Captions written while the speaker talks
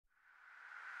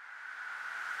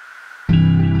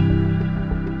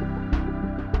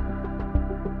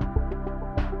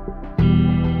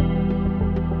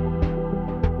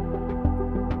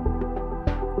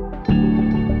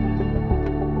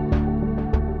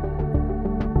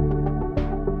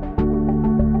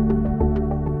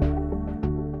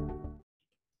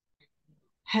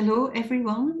Hello,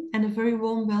 everyone, and a very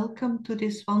warm welcome to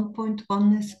this Onepoint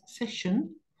Oneness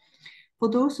session. For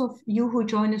those of you who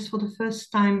join us for the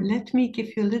first time, let me give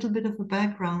you a little bit of a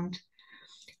background.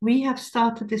 We have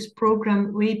started this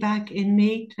program way back in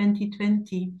May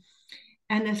 2020,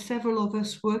 and as several of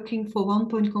us working for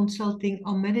Onepoint Consulting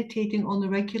are meditating on a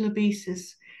regular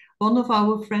basis, one of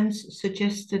our friends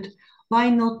suggested why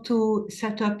not to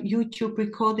set up YouTube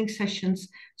recording sessions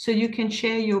so you can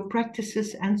share your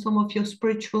practices and some of your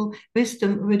spiritual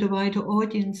wisdom with a wider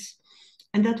audience.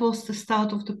 And that was the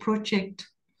start of the project.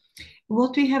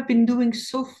 What we have been doing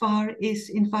so far is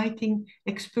inviting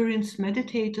experienced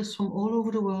meditators from all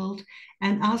over the world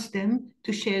and ask them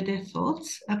to share their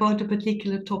thoughts about a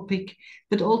particular topic,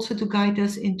 but also to guide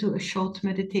us into a short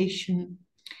meditation.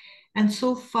 And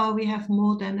so far, we have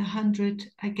more than 100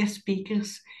 guest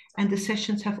speakers, and the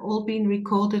sessions have all been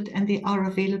recorded and they are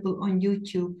available on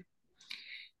YouTube.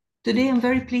 Today, I'm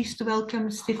very pleased to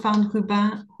welcome Stephane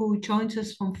Rubin, who joins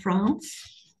us from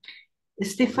France.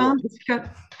 Stephane is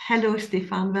Hello,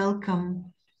 Stephane,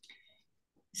 welcome.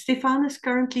 Stephane is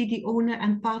currently the owner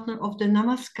and partner of the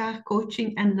Namaskar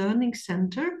Coaching and Learning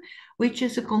Center, which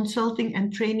is a consulting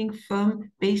and training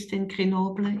firm based in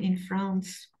Grenoble in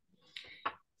France.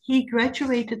 He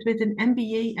graduated with an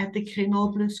MBA at the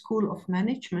Grenoble School of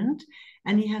Management,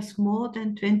 and he has more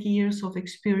than 20 years of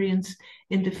experience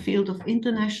in the field of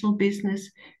international business,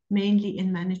 mainly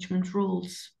in management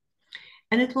roles.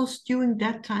 And it was during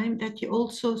that time that he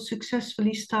also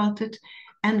successfully started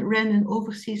and ran an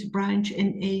overseas branch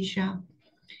in Asia.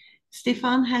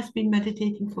 Stephane has been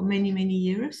meditating for many, many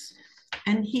years,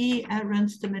 and he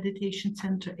runs the meditation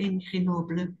center in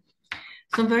Grenoble.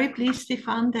 So I'm very pleased,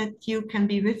 Stephane, that you can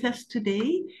be with us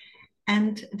today.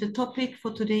 And the topic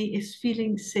for today is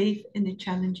feeling safe in a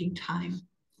challenging time.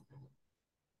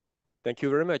 Thank you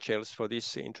very much, Els, for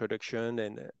this introduction.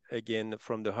 And again,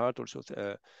 from the heart also,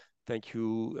 thank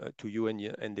you to you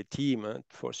and the team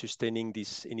for sustaining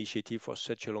this initiative for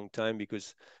such a long time,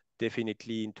 because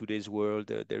definitely in today's world,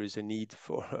 there is a need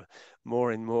for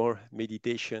more and more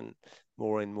meditation,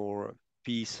 more and more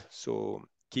peace. So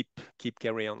keep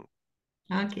carry on.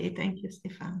 Okay, thank you,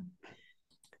 Stephane.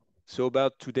 So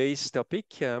about today's topic,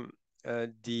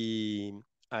 the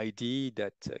idea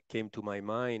that came to my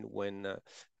mind when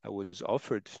I was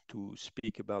offered to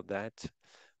speak about that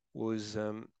was,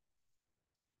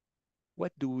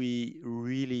 what do we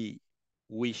really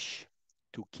wish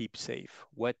to keep safe?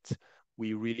 What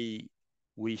we really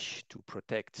wish to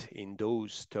protect in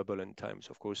those turbulent times?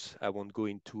 Of course, I won't go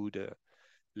into the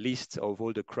list of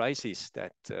all the crises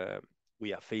that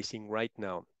we are facing right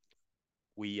now,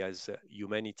 we as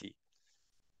humanity.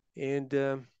 And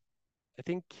I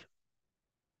think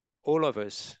all of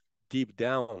us deep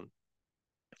down,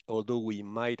 although we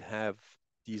might have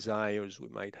desires, we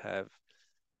might have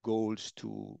goals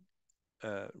to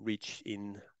reach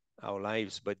in our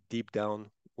lives, but deep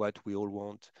down, what we all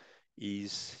want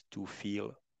is to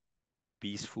feel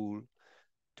peaceful,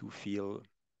 to feel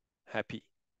happy.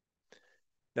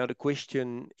 Now, the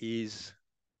question is,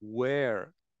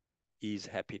 where is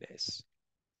happiness?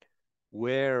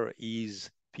 Where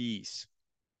is peace?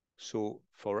 So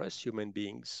for us human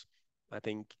beings, I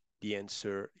think the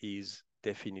answer is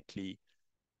definitely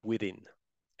within,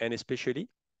 and especially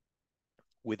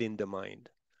within the mind,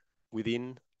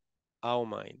 within our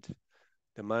mind,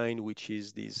 the mind, which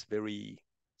is this very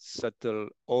subtle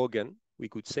organ, we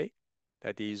could say,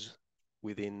 that is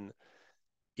within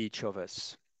each of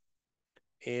us.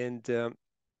 And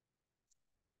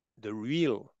the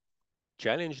real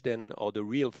challenge then, or the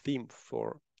real theme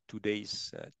for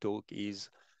today's talk, is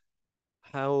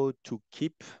how to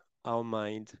keep our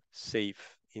mind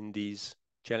safe in these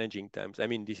challenging times. I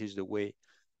mean, this is the way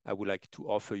I would like to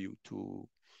offer you to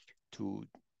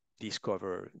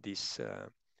discover this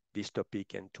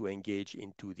topic and to engage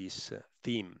into this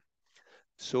theme.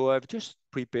 So I've just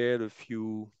prepared a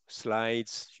few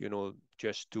slides,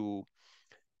 just to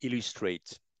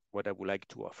illustrate what I would like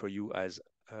to offer you as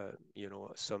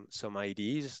some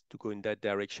ideas to go in that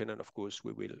direction. And of course,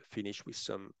 we will finish with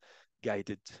some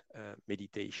guided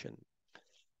meditation.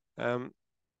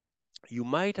 You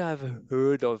might have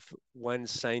heard of one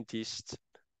scientist,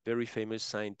 very famous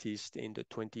scientist in the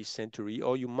 20th century,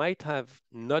 or you might have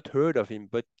not heard of him,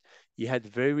 but he had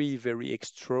very, very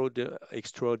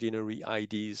extraordinary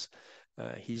ideas.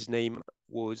 His name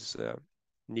was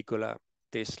Nikola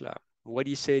Tesla. What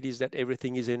he said is that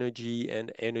everything is energy,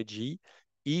 and energy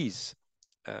is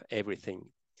everything.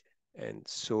 And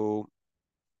so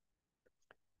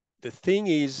the thing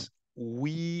is,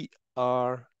 we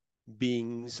are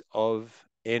beings of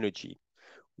energy.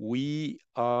 we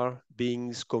are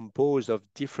beings composed of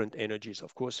different energies.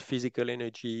 Of course, physical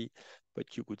energy,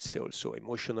 but you could say also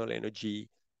emotional energy,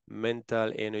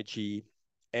 mental energy,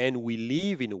 and we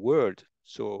live in a world.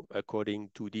 So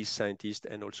according to these scientists,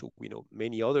 and also we know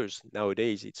many others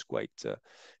nowadays, it's quite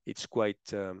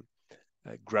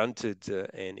granted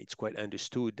and it's quite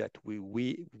understood that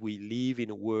we live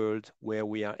in a world where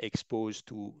we are exposed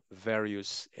to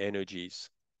various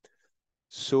energies.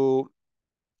 So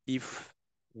if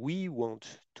we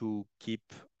want to keep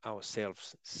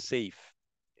ourselves safe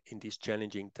in these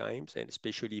challenging times, and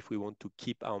especially if we want to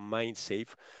keep our mind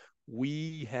safe,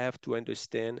 we have to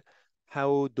understand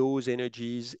how those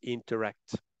energies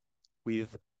interact with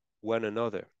one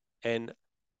another and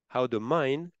how the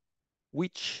mind,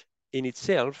 which in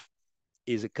itself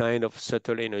is a kind of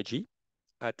subtle energy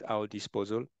at our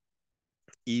disposal,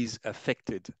 is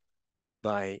affected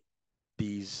by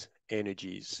these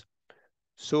energies.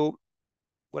 So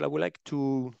what I would like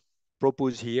to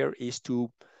propose here is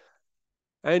to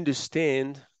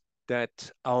understand that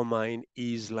our mind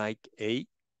is like a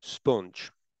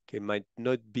sponge. Okay, might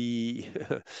not be,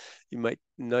 you might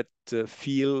not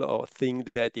feel or think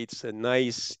that it's a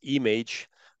nice image,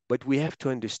 but we have to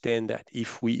understand that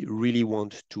if we really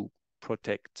want to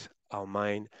protect our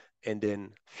mind and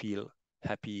then feel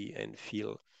happy and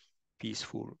feel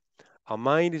peaceful. Our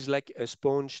mind is like a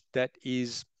sponge that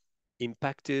is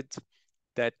impacted,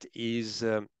 that is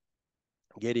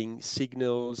getting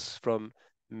signals from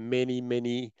many,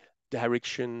 many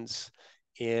directions.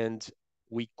 And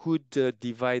we could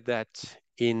divide that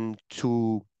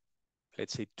into,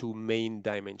 let's say, two main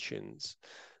dimensions.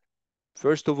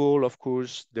 First of all, of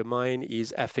course, the mind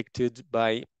is affected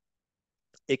by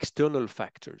external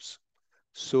factors.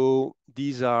 So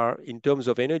these are, in terms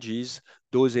of energies,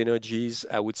 those energies,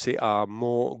 I would say, are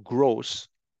more gross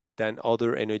than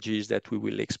other energies that we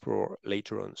will explore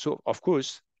later on. So, of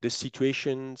course, the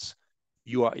situations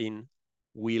you are in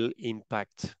will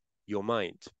impact your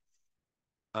mind.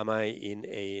 Am I in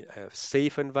a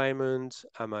safe environment?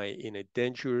 Am I in a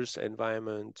dangerous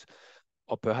environment?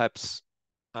 Or perhaps,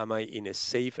 am I in a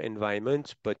safe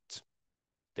environment, but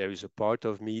there is a part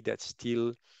of me that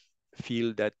still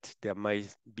feel that there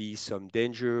might be some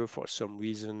danger for some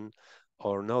reason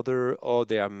or another, or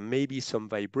there may be some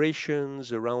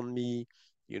vibrations around me,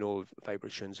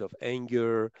 vibrations of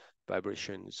anger,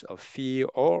 vibrations of fear,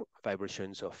 or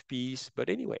vibrations of peace. But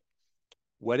anyway,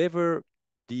 whatever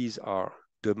these are,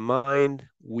 the mind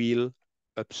will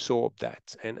absorb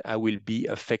that, and I will be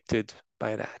affected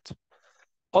by that.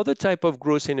 Other type of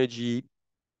gross energy,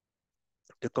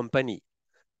 the company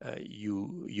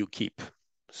you keep.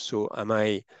 So am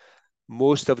I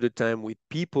most of the time with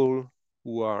people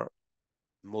who are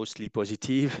mostly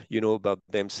positive, about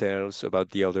themselves, about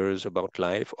the others, about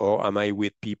life, or am I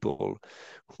with people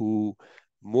who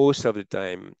most of the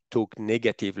time talk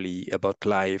negatively about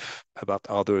life, about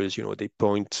others, they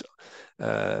point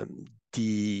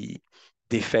the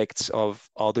defects of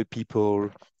other people,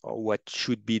 or what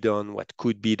should be done, what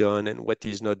could be done, and what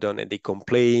is not done, and they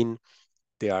complain.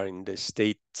 They are in the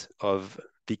state of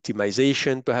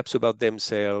victimization, perhaps about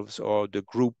themselves or the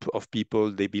group of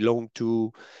people they belong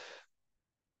to.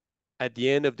 At the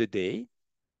end of the day,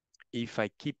 if I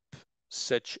keep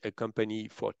such a company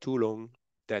for too long,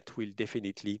 that will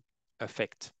definitely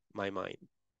affect my mind.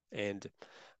 And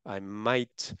I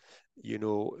might,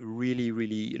 really,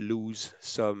 really lose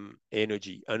some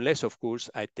energy, unless, of course,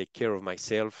 I take care of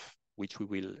myself, which we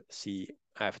will see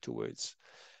afterwards.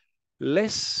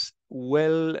 Less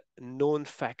well-known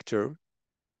factor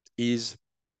is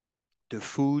the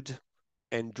food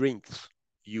and drinks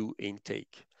you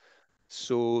intake.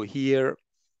 So here,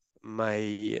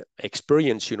 my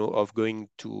experience, of going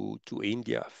to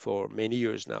India for many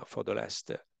years now, for the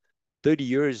last 30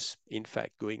 years, in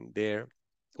fact, going there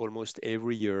almost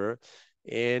every year.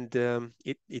 And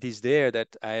it is there that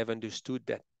I have understood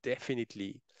that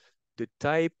definitely the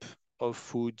type of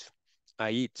food I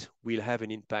eat will have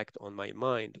an impact on my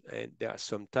mind. And there are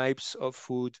some types of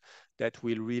food that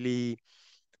will really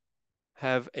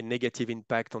have a negative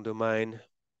impact on the mind,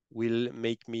 will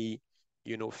make me,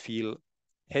 feel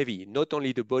heavy. Not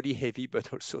only the body heavy,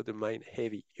 but also the mind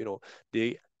heavy.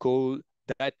 They call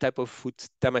that type of food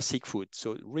tamasic food.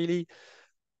 So really,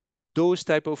 those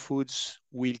type of foods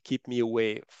will keep me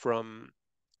away from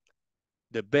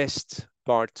the best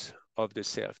part of the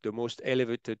self, the most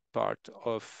elevated part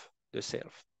of the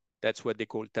self. That's what they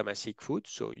call tamasic food.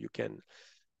 So you can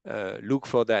look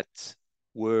for that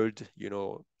word,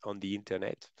 on the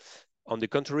internet. On the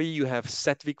contrary, you have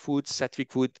sattvic food.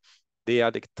 Sattvic food, they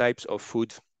are the types of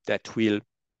food that will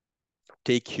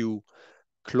take you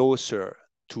closer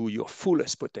to your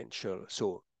fullest potential.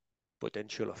 So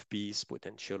potential of peace,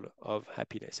 potential of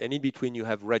happiness. And in between, you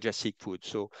have rajasic food.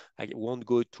 So I won't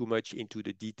go too much into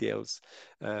the details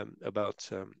about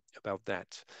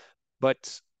that.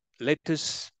 But let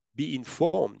us be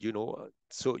informed, you know.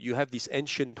 So you have this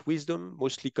ancient wisdom,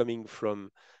 mostly coming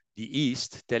from the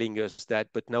East, telling us that,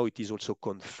 but now it is also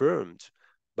confirmed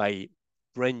by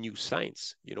brand new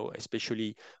science, you know,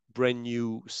 especially brand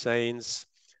new science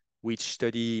which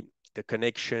study the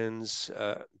connections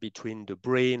between the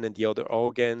brain and the other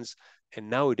organs. And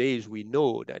nowadays we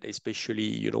know that, especially,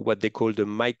 you know, what they call the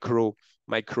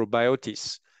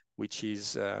microbiotis, which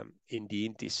is in the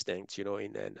intestines, you know,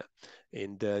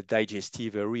 in the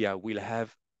digestive area, will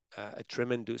have a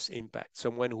tremendous impact.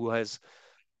 Someone who has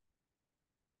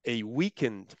a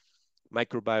weakened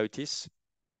microbiotis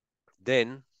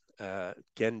then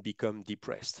can become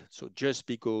depressed. So just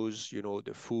because, you know,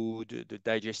 the food, the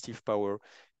digestive power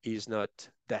is not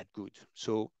that good.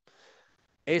 So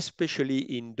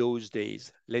especially in those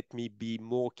days, let me be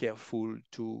more careful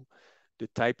to the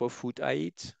type of food I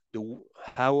eat,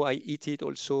 how I eat it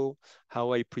also,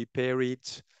 how I prepare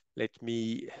it. Let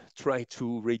me try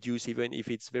to reduce, even if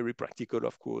it's very practical,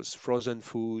 of course, frozen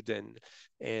food and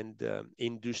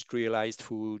industrialized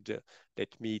food.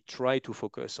 Let me try to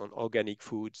focus on organic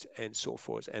foods and so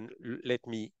forth. And let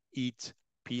me eat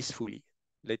peacefully.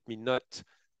 Let me not,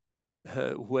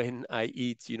 when I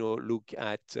eat, you know, look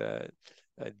at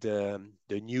the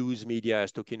news media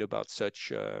is talking about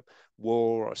such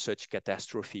war or such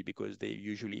catastrophe, because they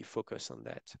usually focus on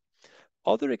that.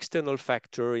 Other external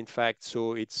factor, in fact,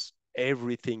 so it's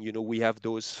everything, you know, we have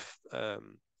those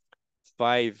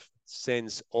five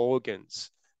sense organs,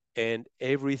 and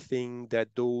everything that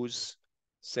those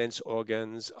sense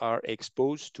organs are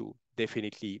exposed to,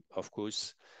 definitely, of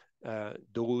course,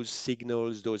 those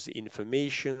signals, those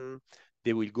information,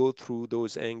 they will go through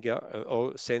those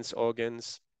or sense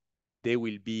organs. They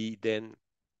will be then,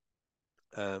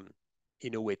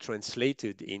 in a way,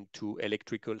 translated into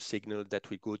electrical signal that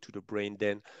will go to the brain,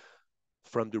 then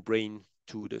from the brain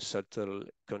to the subtle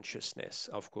consciousness,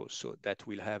 of course. So that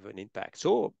will have an impact.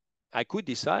 So I could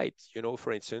decide, you know,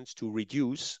 for instance, to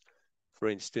reduce, for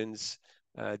instance,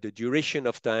 the duration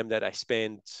of time that I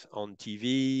spend on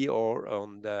TV or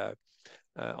on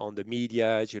the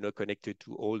media, you know, connected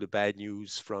to all the bad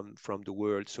news from the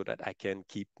world, so that I can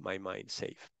keep my mind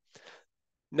safe.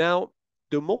 Now,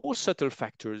 the more subtle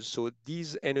factors, so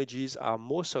these energies are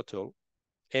more subtle,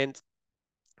 and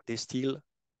they still,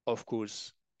 of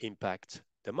course, impact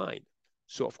the mind.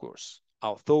 So, of course,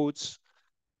 our thoughts,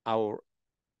 our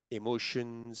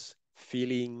emotions,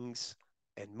 feelings,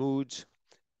 and moods,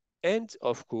 and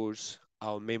of course,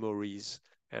 our memories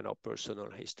and our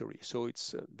personal history. So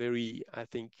it's very, I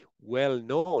think, well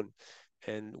known,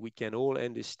 and we can all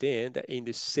understand that in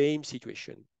the same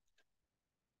situation,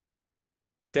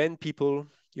 10 people,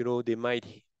 you know, they might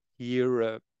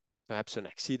hear perhaps an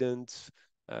accident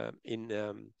in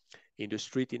the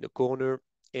street, in the corner,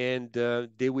 and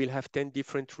they will have 10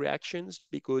 different reactions,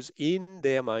 because in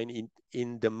their mind,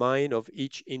 in the mind of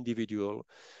each individual,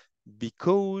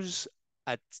 because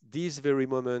at this very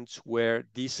moment where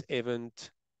this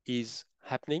event is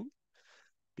happening,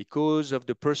 because of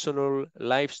the personal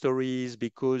life stories,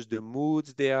 because the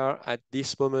moods they are at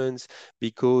this moment,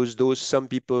 because those, some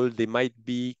people, they might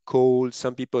be cold,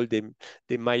 some people,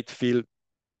 they might feel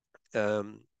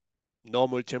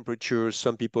normal temperatures,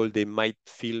 some people, they might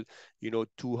feel, you know,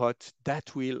 too hot.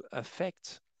 That will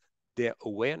affect their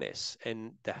awareness,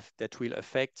 and that will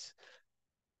affect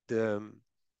the,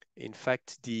 in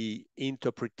fact, the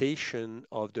interpretation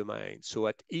of the mind. So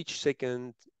at each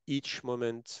second, each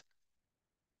moment,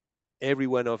 every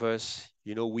one of us,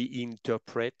 you know, we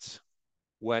interpret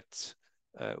what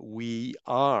we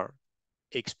are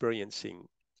experiencing.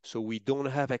 So we don't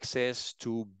have access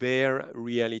to bare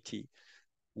reality.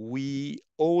 We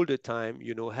all the time,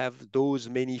 you know, have those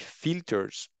many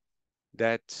filters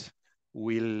that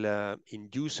will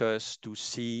induce us to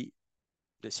see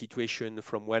the situation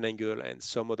from one angle and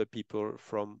some other people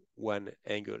from one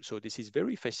angle. So this is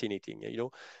very fascinating. You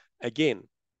know, again,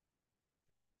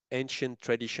 ancient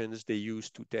traditions, they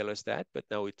used to tell us that, but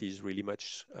now it is really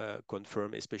much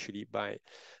confirmed, especially by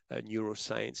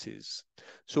neurosciences.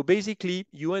 So basically,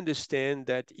 you understand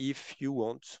that if you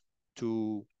want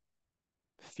to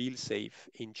feel safe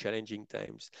in challenging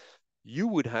times, you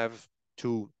would have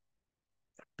to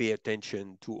pay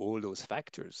attention to all those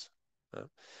factors.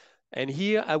 And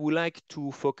here I would like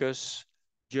to focus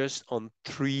just on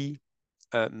three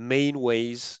main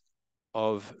ways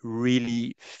of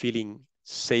really feeling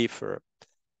safer,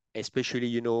 especially,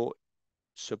 you know,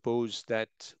 suppose that,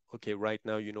 okay, right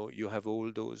now, you know, you have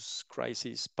all those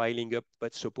crises piling up,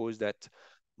 but suppose that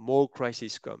more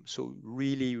crises come. So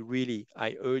really, really,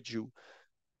 I urge you,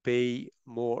 pay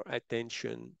more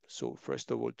attention. So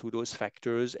first of all, to those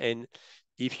factors. And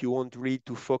if you want really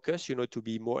to focus, you know, to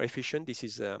be more efficient, this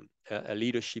is a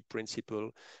leadership principle.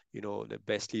 You know, the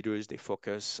best leaders, they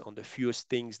focus on the fewest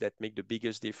things that make the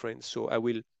biggest difference. So I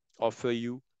will offer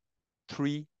you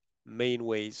three main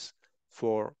ways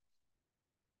for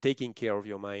taking care of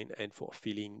your mind and for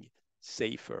feeling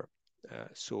safer,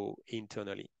 so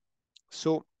internally.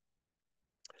 So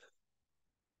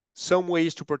some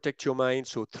ways to protect your mind.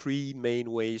 So three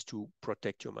main ways to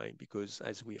protect your mind, because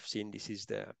as we have seen, this is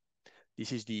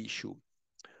the issue.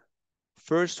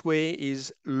 First way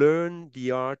is learn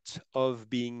the art of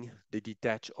being the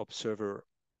detached observer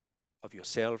of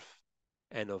yourself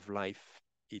and of life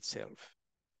itself.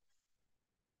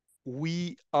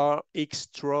 We are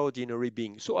extraordinary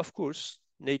beings. So of course,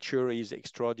 nature is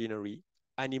extraordinary.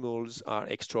 Animals are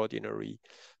extraordinary.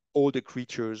 All the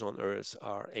creatures on earth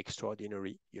are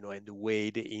extraordinary, you know, and the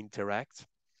way they interact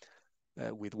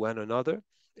with one another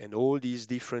and all these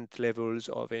different levels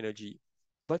of energy.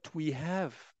 But we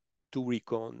have to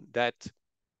reckon that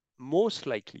most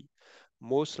likely,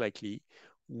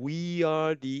 we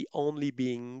are the only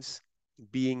beings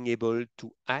being able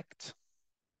to act,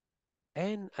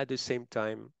 and at the same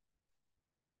time,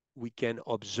 we can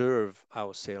observe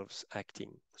ourselves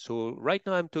acting. So right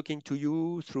now I'm talking to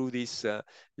you through this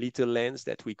little lens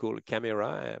that we call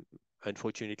camera.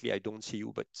 Unfortunately, I don't see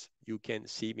you, but you can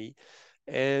see me.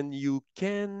 And you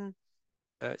can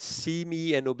see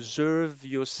me and observe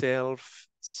yourself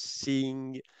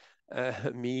seeing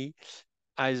me,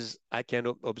 as I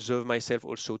can observe myself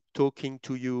also talking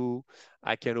to you.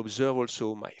 I can observe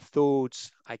also my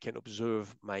thoughts. I can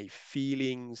observe my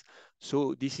feelings.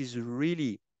 So this is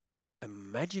really a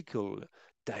magical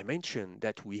dimension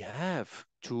that we have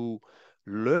to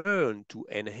learn to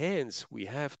enhance. We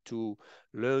have to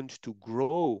learn to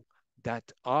grow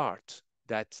that art,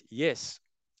 that, yes,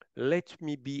 let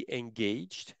me be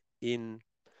engaged in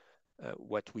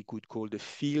what we could call the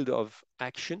field of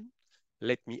action.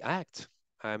 Let me act.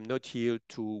 I'm not here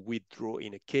to withdraw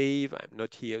in a cave. I'm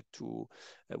not here to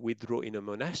withdraw in a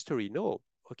monastery. No.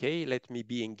 Okay, let me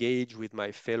be engaged with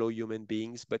my fellow human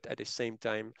beings, but at the same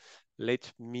time,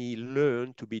 let me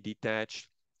learn to be detached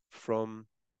from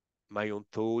my own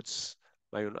thoughts,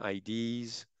 my own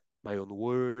ideas, my own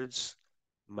words,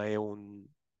 my own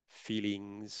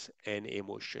feelings and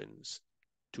emotions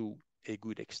to a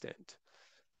good extent.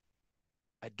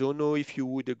 I don't know if you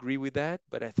would agree with that,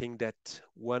 but I think that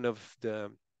one of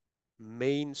the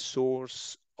main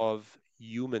source of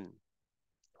human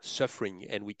suffering,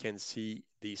 and we can see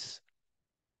this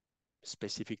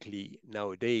specifically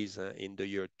nowadays in the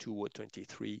year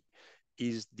 2023,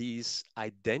 is this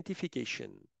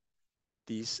identification,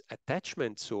 this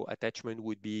attachment. So attachment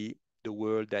would be the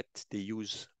word that they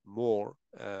use more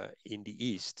in the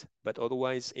East, but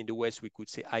otherwise in the West, we could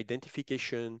say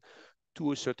identification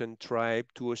to a certain tribe,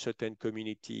 to a certain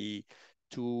community,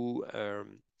 to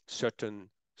certain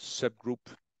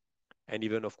subgroup, and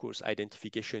even, of course,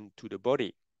 identification to the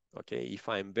body. Okay, if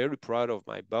I'm very proud of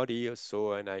my body,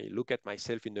 so, and I look at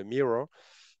myself in the mirror,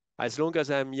 as long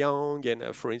as I'm young,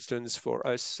 and for instance, for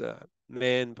us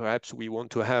men, perhaps we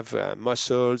want to have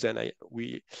muscles, and I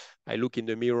look in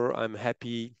the mirror, I'm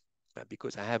happy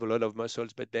because I have a lot of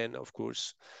muscles. But then, of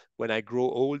course, when I grow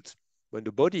old, when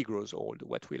the body grows old,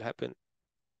 what will happen?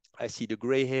 I see the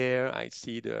gray hair, I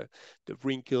see the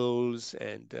wrinkles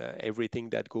and everything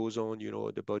that goes on. You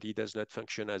know, the body does not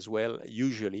function as well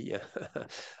usually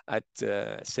at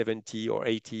 70 or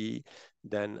 80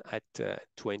 than at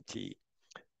 20.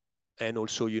 And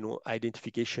also, you know,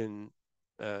 identification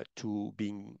to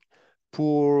being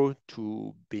poor,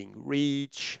 to being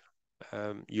rich.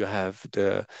 You have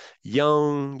the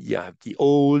young, you have the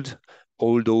old,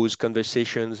 all those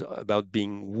conversations about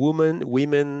being women,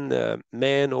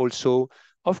 men also.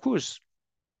 Of course,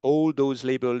 all those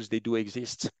labels, they do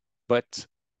exist. But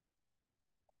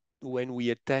when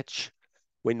we attach,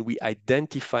 when we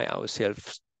identify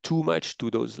ourselves too much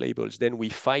to those labels, then we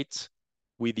fight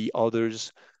with the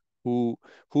others who,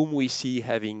 whom we see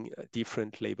having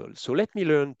different labels. So let me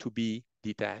learn to be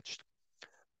detached.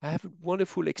 I have a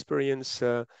wonderful experience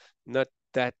not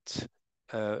that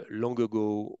long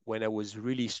ago when I was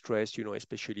really stressed, you know,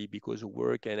 especially because of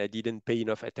work, and I didn't pay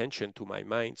enough attention to my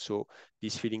mind. So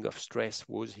this feeling of stress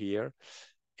was here.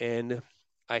 And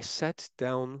I sat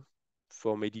down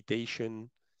for meditation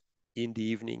in the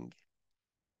evening.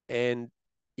 And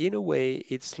in a way,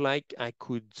 it's like I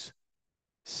could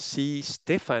see,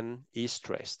 Stephane is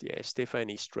stressed. Yeah, Stephane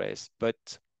is stressed,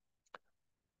 but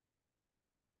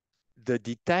the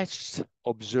detached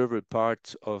observer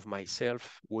part of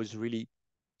myself was really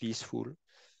peaceful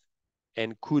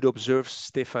and could observe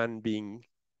Stephane being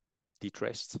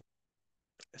distressed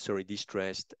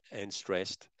and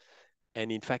stressed,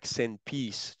 and in fact send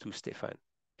peace to Stephane.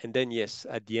 And then, yes,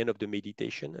 at the end of the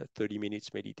meditation, a 30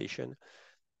 minutes meditation,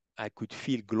 I could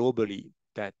feel globally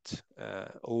that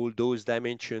all those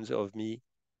dimensions of me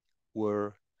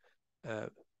were uh,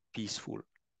 peaceful.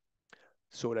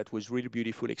 So that was really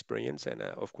beautiful experience, and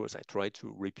of course I tried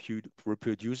to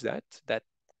reproduce that. That,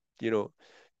 you know,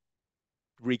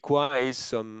 requires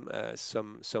some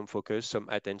focus, some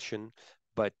attention,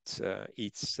 but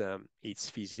it's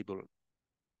feasible.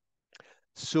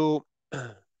 So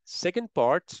second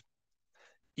part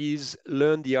is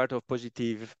learn the art of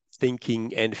positive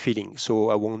thinking and feeling. So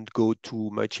I won't go too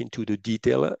much into the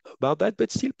detail about that,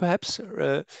 but still perhaps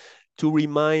to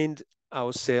remind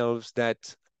ourselves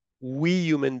that we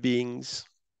human beings,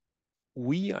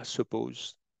 we are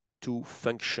supposed to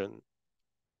function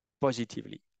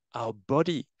positively. Our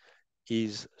body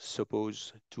is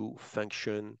supposed to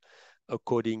function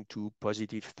according to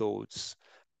positive thoughts,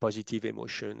 positive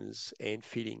emotions, and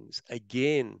feelings.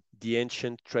 Again, the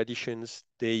ancient traditions,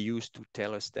 they used to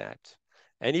tell us that.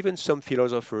 And even some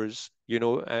philosophers,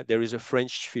 there is a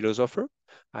French philosopher.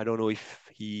 I don't know if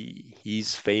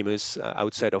he's famous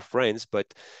outside of France,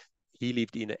 but he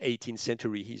lived in the 18th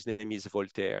century. His name is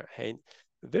Voltaire. And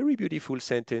a very beautiful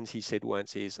sentence he said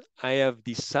once is, I have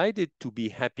decided to be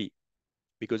happy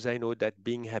because I know that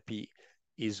being happy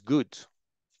is good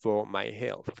for my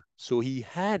health. So he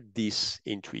had this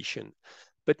intuition,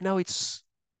 but now it's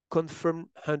confirmed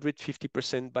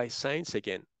 150% by science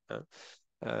again.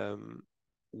 Um,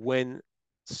 when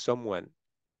someone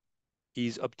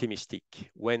is optimistic,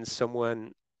 when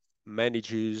someone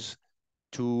manages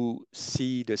to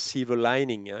see the silver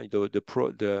lining,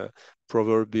 the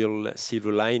proverbial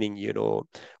silver lining,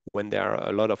 when there are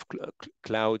a lot of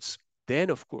clouds, then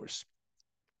of course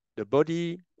the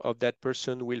body of that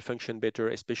person will function better,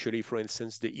 especially, for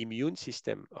instance, the immune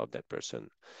system of that person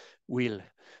will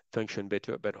function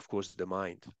better, but of course the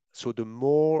mind. So the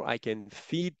more I can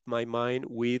feed my mind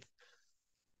with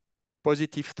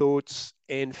positive thoughts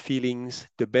and feelings,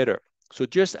 the better. So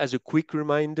just as a quick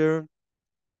reminder,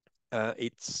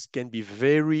 it can be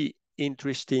very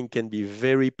interesting, can be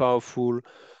very powerful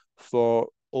for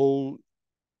all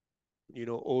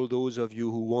those of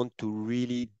you who want to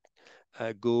really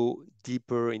go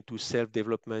deeper into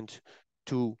self-development,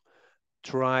 to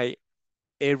try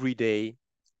every day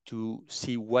to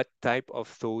see what type of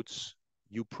thoughts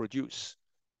you produce.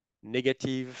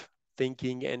 Negative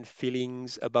thinking and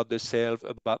feelings about the self,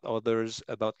 about others,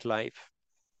 about life.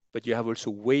 But you have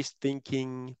also waste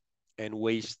thinking and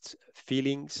waste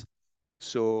feelings.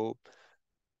 So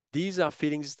these are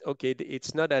feelings, okay,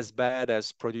 it's not as bad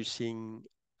as producing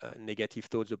negative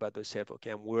thoughts about yourself. Okay,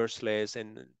 I'm worthless,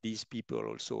 and these people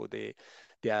also, they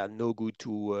are no good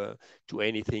to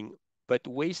anything. But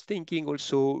waste thinking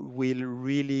also will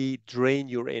really drain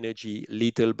your energy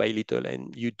little by little,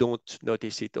 and you don't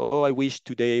notice it. Oh, I wish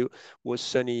today was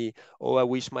sunny. Oh, I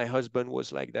wish my husband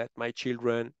was like that, my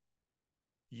children.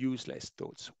 Useless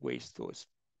thoughts, waste thoughts.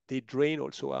 They drain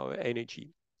also our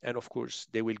energy. And of course,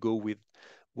 they will go with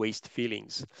waste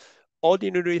feelings.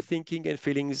 Ordinary thinking and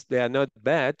feelings, they are not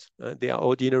bad. They are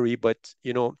ordinary, but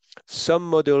some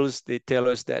models, they tell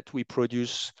us that we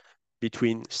produce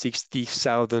between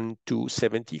 60,000 to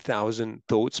 70,000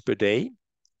 thoughts per day.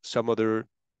 Some other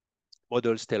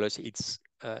models tell us it's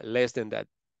less than that.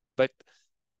 But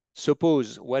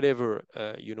suppose whatever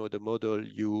the model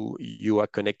you are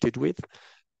connected with,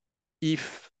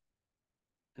 if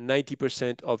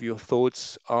 90% of your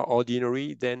thoughts are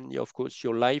ordinary, then of course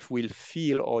your life will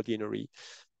feel ordinary.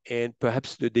 And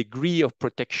perhaps the degree of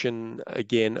protection,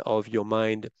 again, of your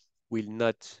mind will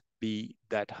not be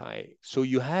that high. So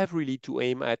you have really to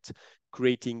aim at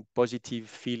creating positive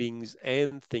feelings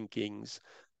and thinkings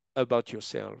about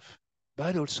yourself,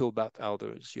 but also about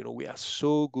others. We are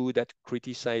so good at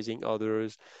criticizing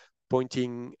others,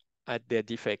 pointing at their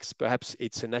defects. Perhaps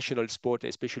it's a national sport,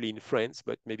 especially in France,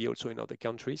 but maybe also in other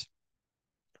countries.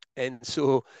 And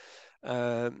so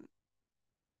um,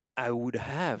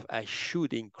 I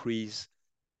should increase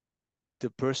the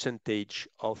percentage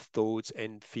of thoughts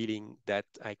and feeling that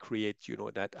I create,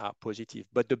 that are positive.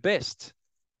 But the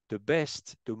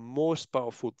most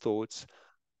powerful thoughts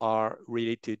are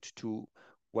related to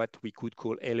what we could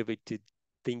call elevated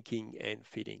thinking and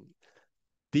feeling.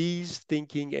 These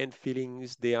thinking and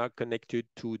feelings, they are connected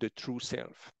to the true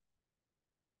self.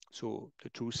 So the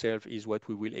true self is what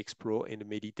we will explore in the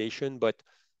meditation. But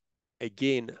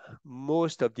again,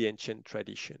 most of the ancient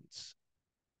traditions,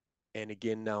 and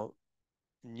again now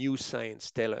new science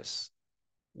tell us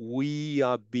we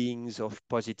are beings of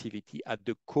positivity. At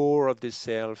the core of the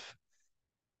self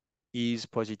is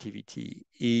positivity,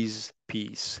 is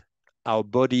peace. Our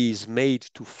body is made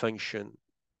to function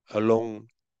along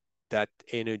that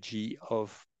energy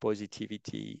of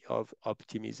positivity, of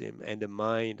optimism, and the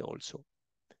mind also.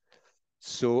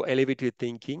 So elevated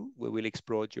thinking, we will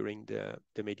explore during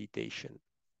the meditation.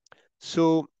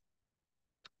 So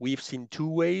we've seen two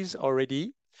ways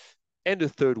already. And the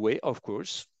third way, of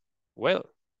course, well,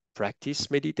 practice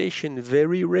meditation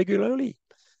very regularly.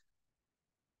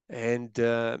 And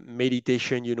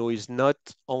meditation, is not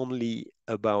only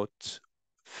about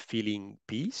feeling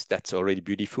peace. That's already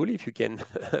beautiful if you can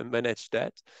manage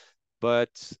that. But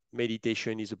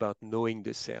meditation is about knowing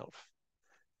the self,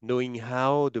 knowing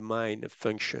how the mind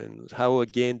functions, how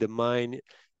again the mind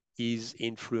is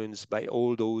influenced by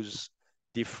all those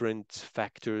different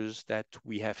factors that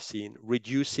we have seen,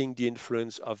 reducing the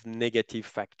influence of negative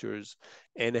factors,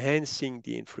 enhancing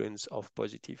the influence of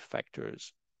positive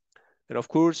factors. And of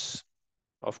course,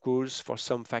 for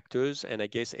some factors, and I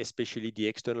guess especially the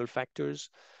external factors,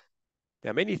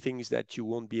 there are many things that you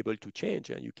won't be able to change.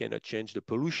 And you cannot change the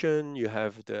pollution. You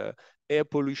have the air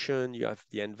pollution, you have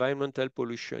the environmental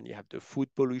pollution, you have the food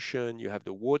pollution, you have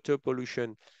the water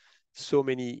pollution. So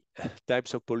many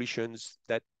types of pollutions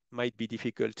that might be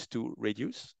difficult to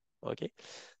reduce. Okay.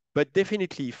 But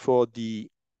definitely for the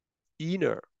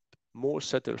inner, more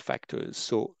subtle factors.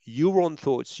 So your own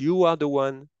thoughts, you are the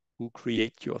one who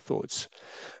create your thoughts.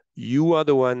 You are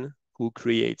the one who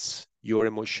creates your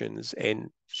emotions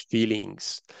and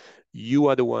feelings. You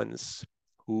are the ones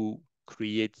who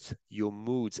create your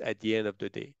moods at the end of the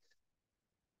day.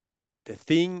 The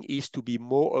thing is to be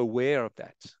more aware of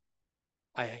that.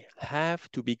 I have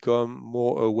to become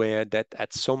more aware that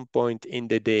at some point in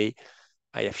the day,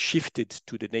 I have shifted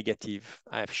to the negative.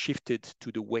 I have shifted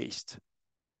to the waste.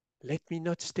 Let me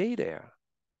not stay there.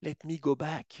 Let me go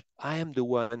back. I am the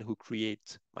one who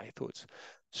creates my thoughts.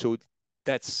 So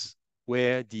that's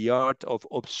where the art of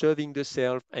observing the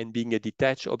self and being a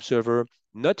detached observer,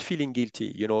 not feeling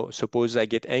guilty. Suppose I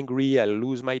get angry, I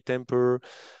lose my temper,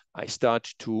 I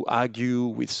start to argue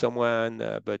with someone,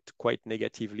 but quite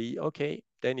negatively. Okay,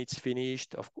 then it's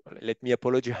finished. Let me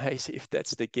apologize if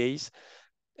that's the case.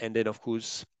 And then, of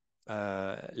course,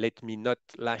 let me not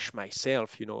lash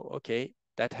myself. Okay,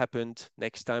 that happened.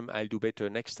 Next time I'll do better.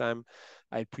 Next time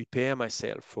I'll prepare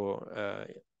myself for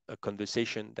a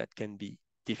conversation that can be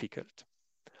difficult.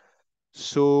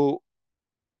 So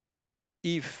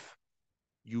if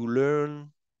you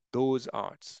learn those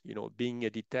arts, being a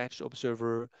detached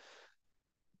observer,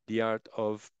 the art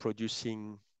of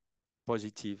producing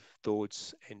positive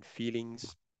thoughts and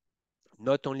feelings,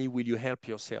 not only will you help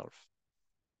yourself,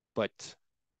 but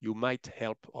you might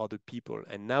help other people.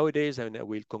 And nowadays, and I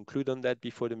will conclude on that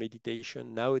before the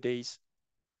meditation, nowadays,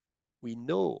 we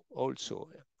know also,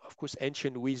 of course,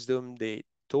 ancient wisdom, they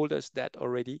told us that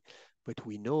already, but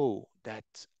we know that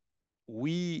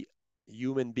we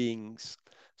human beings,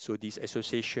 so this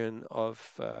association of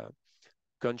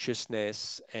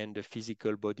consciousness and the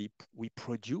physical body, we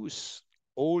produce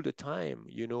all the time,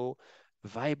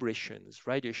 vibrations,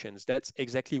 radiations. That's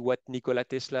exactly what Nikola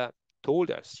Tesla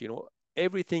told us.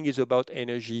 Everything is about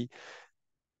energy.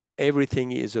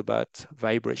 Everything is about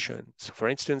vibrations. For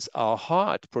instance, our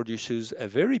heart produces a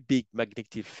very big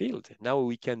magnetic field. Now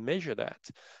we can measure that.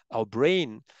 Our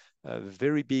brain,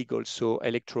 very big also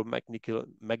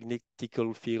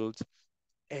electromagnetical field,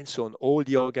 and so on, all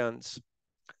the organs.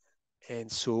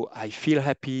 And so I feel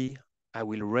happy, I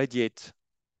will radiate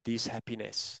this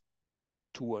happiness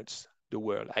towards the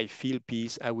world. I feel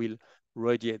peace, I will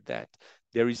radiate that.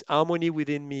 There is harmony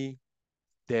within me,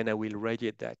 then I will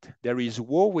radiate that. There is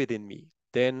war within me,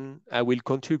 then I will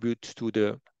contribute to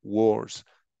the wars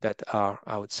that are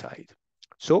outside.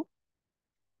 So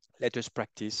let us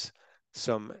practice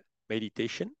some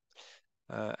meditation.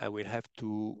 I will have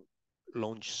to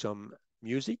launch some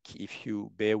music if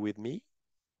you bear with me,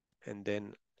 and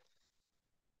then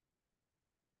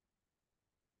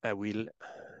I will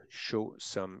show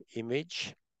some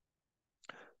image.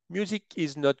 Music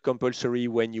is not compulsory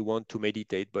when you want to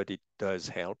meditate, but it does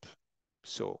help.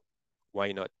 So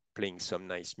why not playing some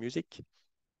nice music?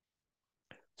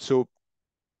 So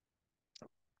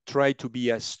try to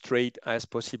be as straight as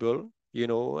possible,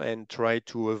 and try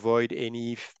to avoid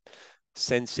any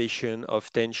sensation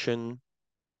of tension.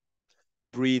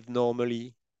 Breathe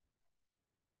normally.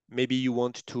 Maybe you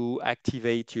want to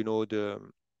activate,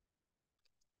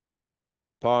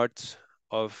 part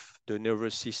of the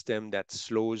nervous system that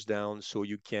slows down so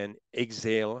you can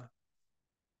exhale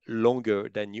longer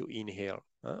than you inhale.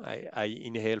 I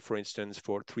inhale, for instance,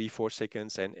 for 3-4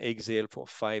 seconds and exhale for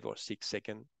 5 or 6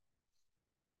 seconds.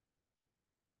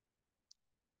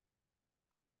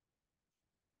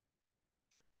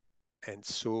 And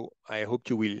so I hope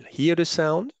you will hear the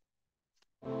sound.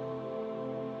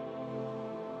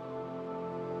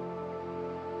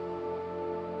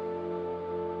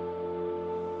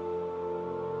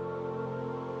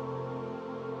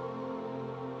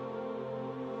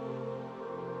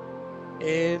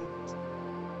 And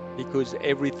because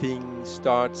everything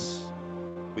starts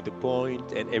with a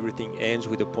point and everything ends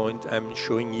with a point, I'm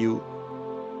showing you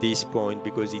this point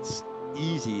because it's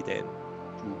easy then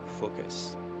to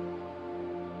focus.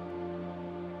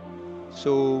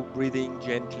 So breathing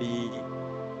gently,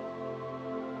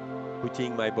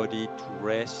 putting my body to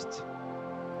rest.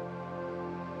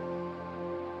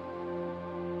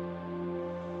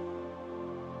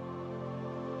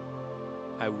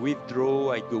 I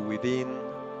withdraw, I go within,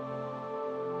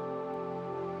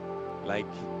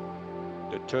 like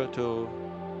the turtle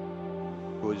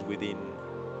goes within.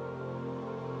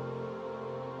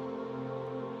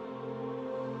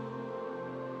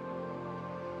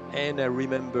 And I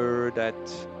remember that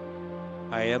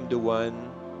I am the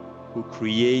one who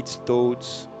creates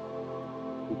thoughts,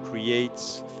 who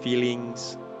creates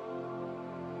feelings,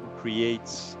 who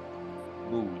creates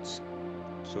moods.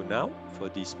 So now for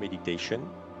this meditation,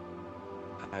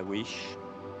 I wish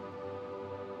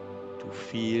to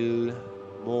feel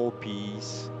more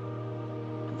peace,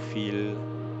 to feel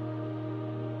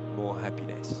more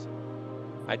happiness.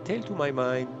 I tell to my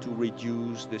mind to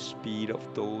reduce the speed of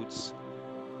thoughts.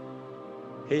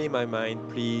 Hey, my mind,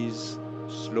 please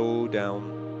slow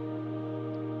down.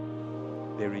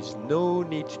 There is no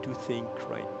need to think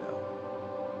right now.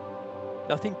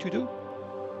 Nothing to do.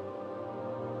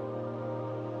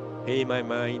 Hey, my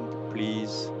mind,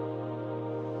 please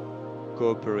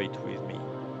cooperate with me.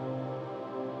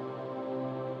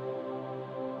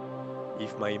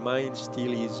 If my mind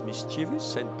still is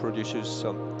mischievous and produces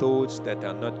some thoughts that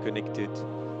are not connected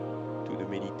to the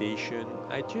meditation,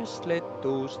 I just let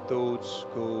those thoughts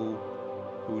go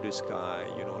through the sky,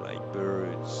 like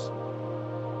birds.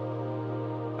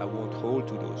 I won't hold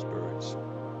to those birds.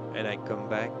 And I come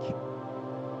back.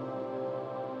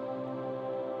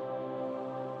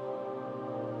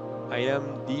 I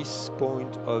am this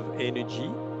point of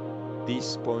energy,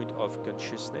 this point of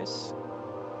consciousness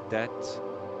that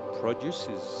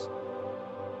produces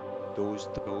those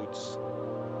thoughts,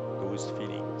 those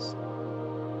feelings.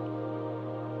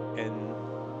 And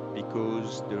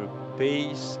because the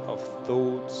pace of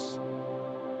thoughts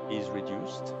is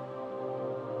reduced,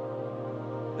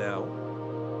 now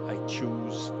I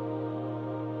choose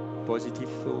positive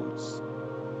thoughts.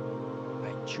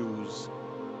 I choose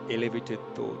elevated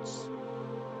thoughts.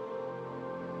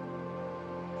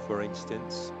 For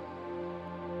instance,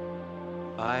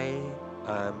 I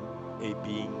am a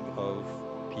being of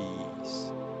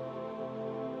peace.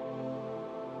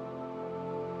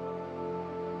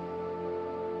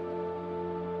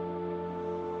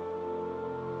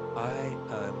 I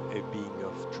am a being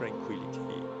of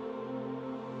tranquility.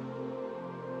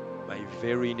 My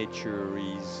very nature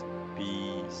is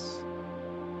peace,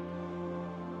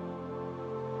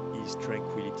 is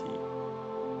tranquility.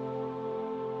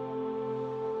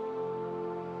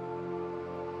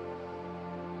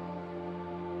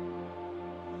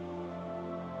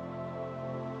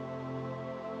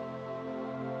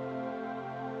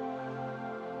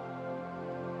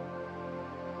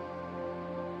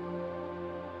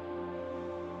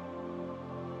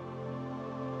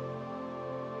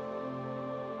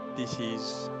 This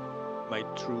is my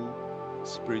true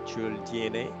spiritual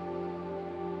DNA.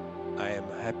 I am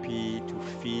happy to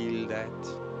feel that.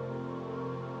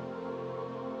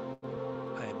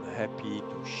 I am happy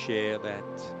to share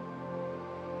that.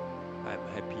 I'm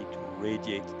happy to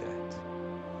radiate that.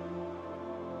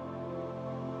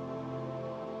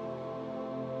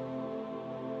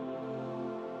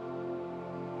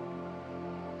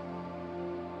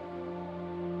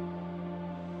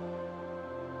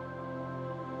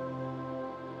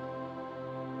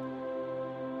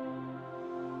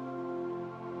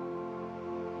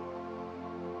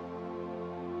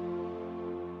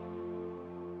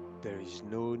 There is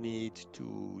no need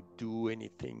to do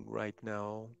anything right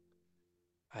now.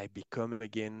 I become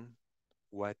again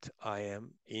what I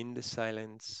am in the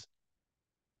silence.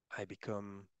 I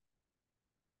become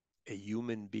a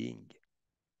human being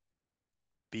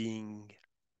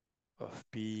of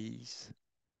peace,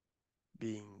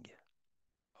 being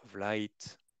of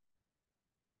light,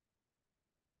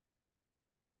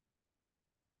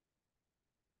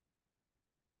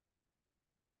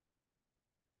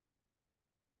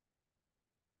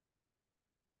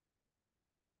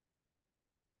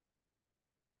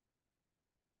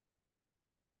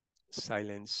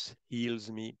 Silence heals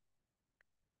me.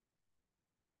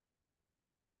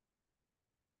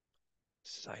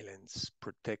 Silence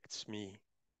protects me.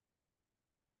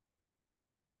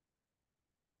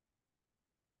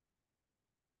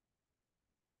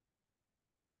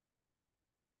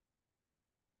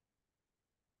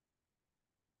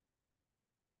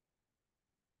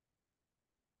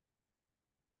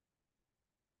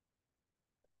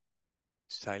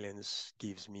 Silence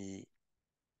gives me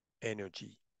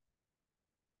energy.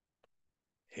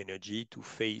 Energy to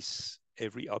face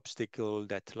every obstacle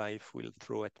that life will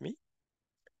throw at me,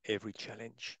 every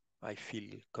challenge. I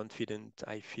feel confident,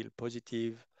 I feel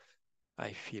positive,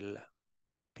 I feel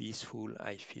peaceful,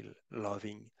 I feel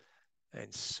loving.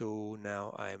 And so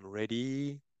now I'm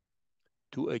ready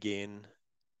to again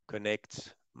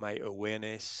connect my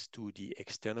awareness to the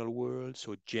external world.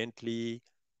 So gently,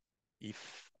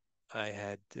 if I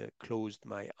had closed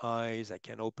my eyes, I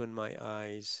can open my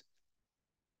eyes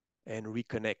and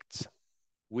reconnect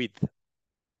with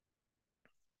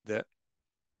the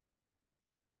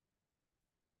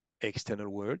external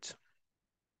world.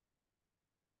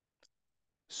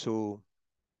 So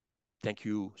thank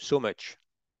you so much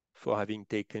for having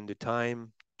taken the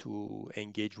time to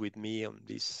engage with me on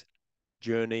this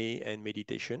journey and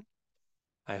meditation.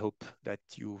 I hope that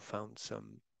you found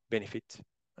some benefit,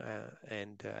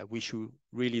 and I wish you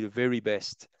really the very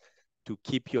best to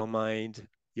keep your mind,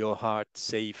 your heart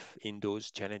safe in those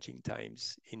challenging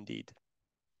times indeed.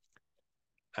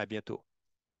 À bientôt.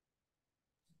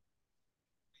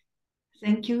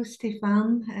 Thank you,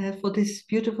 Stephane, for this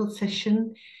beautiful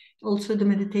session. Also, the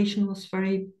meditation was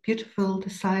very beautiful, the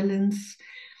silence.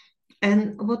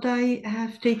 And what I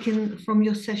have taken from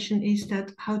your session is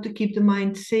that how to keep the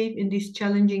mind safe in these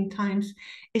challenging times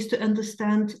is to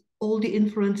understand all the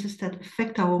influences that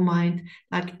affect our mind,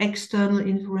 like external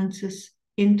influences,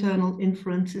 internal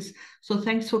influences. So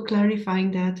thanks for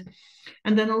clarifying that.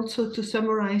 And then also to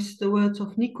summarize the words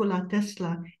of Nikola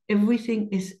Tesla, everything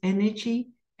is energy,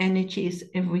 energy is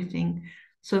everything.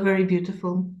 So very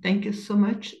beautiful. Thank you so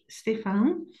much,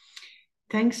 Stephane.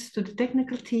 Thanks to the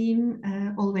technical team,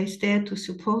 always there to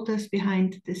support us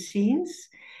behind the scenes.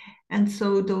 And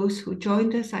so those who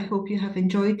joined us, I hope you have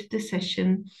enjoyed the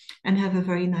session and have a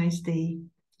very nice day.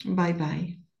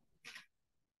 Bye-bye.